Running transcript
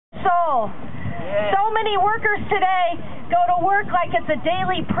soul. So many workers today go to work like it's a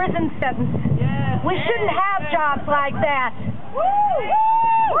daily prison sentence. We shouldn't have jobs like that.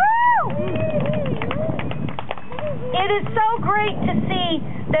 It is so great to see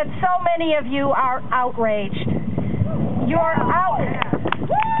that so many of you are outraged. You're out.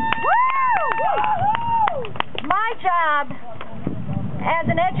 My job as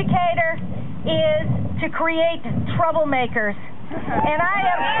an educator is to create troublemakers. And I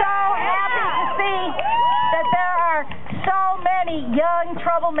am so happy to see that there are so many young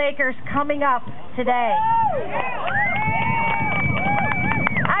troublemakers coming up today.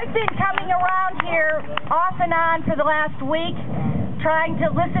 I've been coming around here off and on for the last week, trying to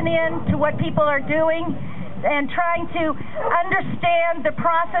listen in to what people are doing and trying to understand the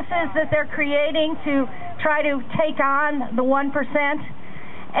processes that they're creating to try to take on the 1%.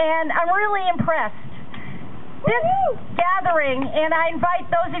 And I'm really impressed. This gathering, and I invite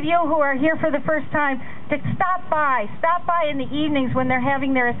those of you who are here for the first time to stop by in the evenings when they're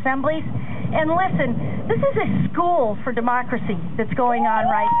having their assemblies, and listen. This is a school for democracy that's going on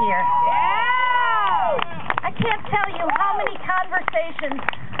right here. I can't tell you how many conversations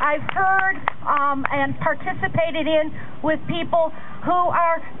I've heard and participated in with people who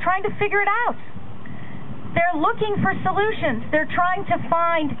are trying to figure it out. They're looking for solutions. They're trying to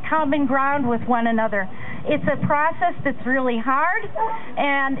find common ground with one another. It's a process that's really hard,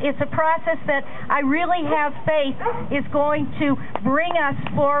 and it's a process that I really have faith is going to bring us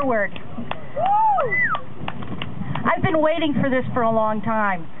forward. I've been waiting for this for a long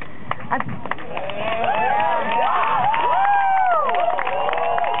time.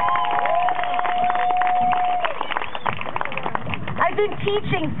 I've been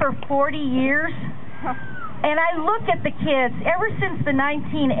teaching for 40 years. And I look at the kids ever since the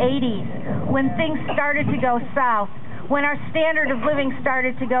 1980s when things started to go south, when our standard of living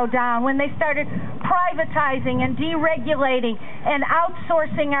started to go down, when they started privatizing and deregulating and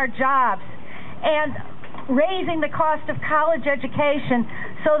outsourcing our jobs and raising the cost of college education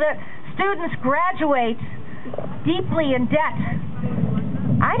so that students graduate deeply in debt.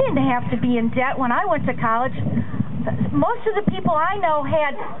 I didn't have to be in debt when I went to college. Most of the people I know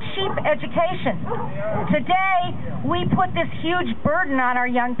had cheap education. Today, we put this huge burden on our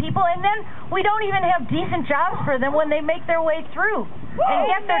young people, and then we don't even have decent jobs for them when they make their way through and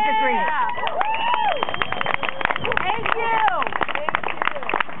get their degrees. Thank you.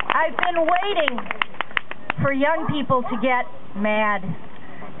 I've been waiting for young people to get mad,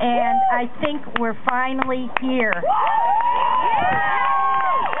 and I think we're finally here.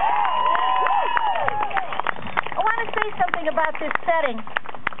 Say something about this setting.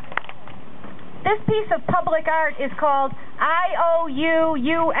 This piece of public art is called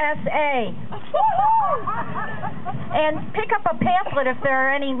IOU-USA. And pick up a pamphlet if there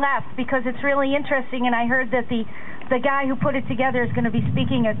are any left, because it's really interesting, and I heard that the guy who put it together is going to be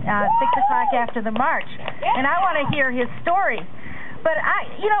speaking at 6 o'clock after the march, and I want to hear his story. But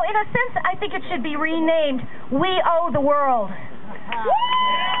in a sense, I think it should be renamed "We Owe the World."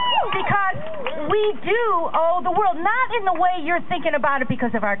 Because we do owe the world, not in the way you're thinking about it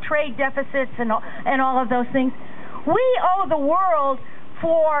because of our trade deficits and all of those things. We owe the world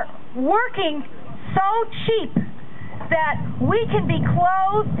for working so cheap that we can be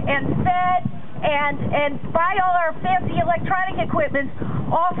clothed and fed and buy all our fancy electronic equipment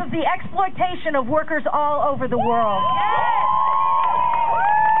off of the exploitation of workers all over the world.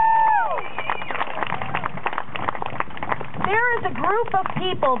 There is a group of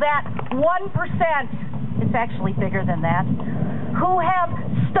people, that 1%, it's actually bigger than that, who have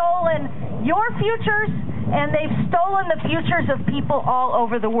stolen your futures, and they've stolen the futures of people all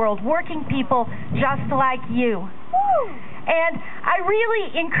over the world, working people just like you. And I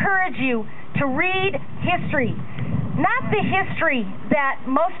really encourage you to read history. Not the history that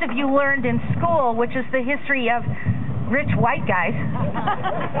most of you learned in school, which is the history of rich white guys,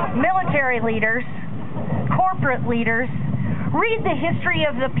 military leaders, corporate leaders. Read the history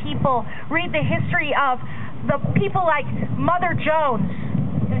of the people. Read the history of the people like Mother Jones,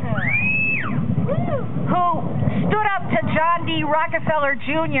 who stood up to John D. Rockefeller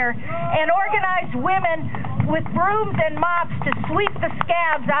Jr. and organized women with brooms and mops to sweep the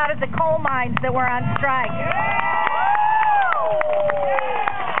scabs out of the coal mines that were on strike.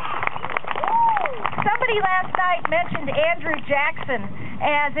 Somebody last night mentioned Andrew Jackson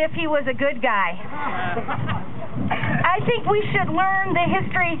as if he was a good guy. I think we should learn the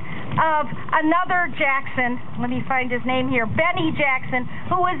history of another Jackson. Let me find his name here. Benny Jackson,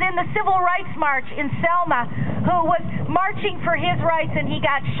 who was in the Civil Rights March in Selma, who was marching for his rights, and he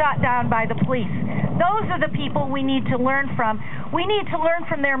got shot down by the police. Those are the people we need to learn from. We need to learn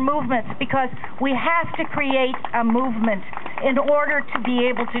from their movements because we have to create a movement in order to be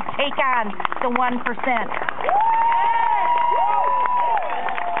able to take on the 1%.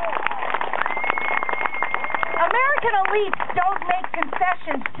 American elites don't make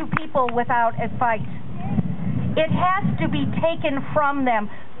concessions to people without a fight. It has to be taken from them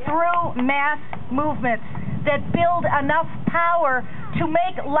through mass movements that build enough power to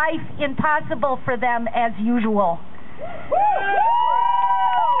make life impossible for them as usual.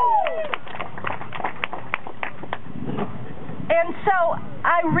 And so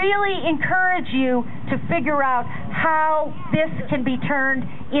I really encourage you to figure out how this can be turned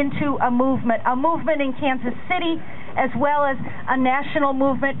into a movement in Kansas City, as well as a national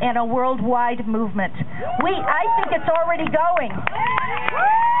movement and a worldwide movement. I think it's already going.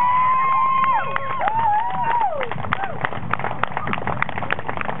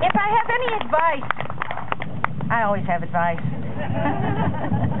 If I have any advice, I always have advice,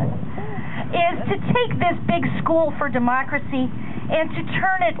 is to take this big school for democracy and to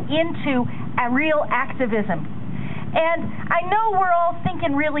turn it into a real activism. And I know we're all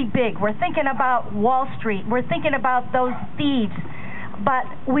thinking really big. We're thinking about Wall Street. We're thinking about those thieves. But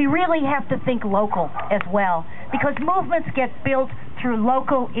we really have to think local as well, because movements get built through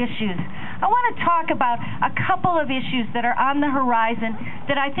local issues. I want to talk about a couple of issues that are on the horizon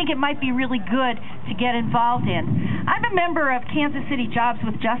that I think it might be really good to get involved in. I'm a member of Kansas City Jobs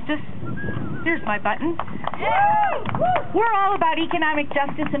with Justice. Here's my button. We're all about economic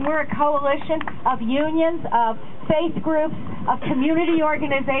justice, and we're a coalition of unions, of faith groups, of community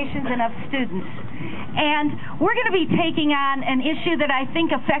organizations, and of students. And we're going to be taking on an issue that I think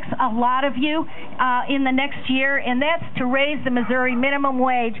affects a lot of you in the next year, and that's to raise the Missouri minimum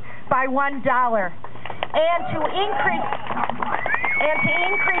wage by $1 and to increase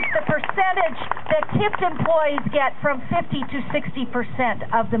the percentage that tipped employees get from 50 to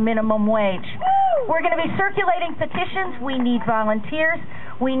 60% of the minimum wage. We're going to be circulating petitions. We need volunteers.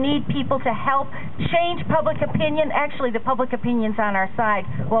 We need people to help change public opinion. Actually, the public opinion's on our side.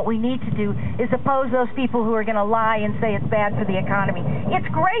 What we need to do is oppose those people who are going to lie and say it's bad for the economy. It's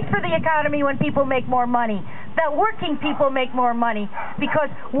great for the economy when people make more money, that working people make more money, because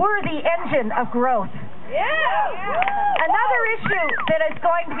we're the engine of growth. Another issue that is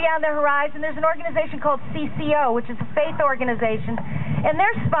going to be on the horizon, there's an organization called CCO, which is a faith organization, and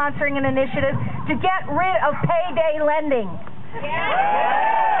they're sponsoring an initiative to get rid of payday lending. And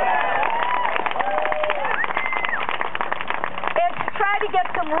to try to get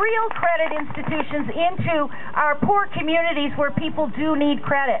some real credit institutions into our poor communities where people do need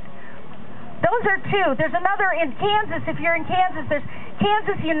credit. Those are two. There's another in Kansas. If you're in Kansas, there's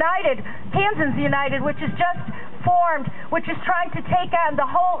Kansans United, which is just formed, which is trying to take on the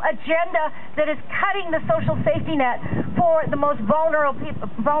whole agenda that is cutting the social safety net for the most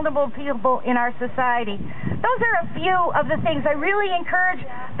vulnerable people in our society. Those are a few of the things. I really encourage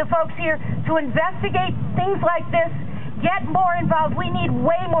the folks here to investigate things like this, get more involved. We need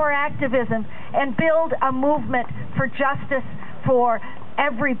way more activism and build a movement for justice for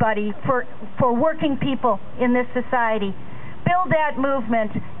everybody, for working people in this society. Build that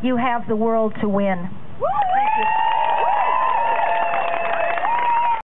movement. You have the world to win. Thank you.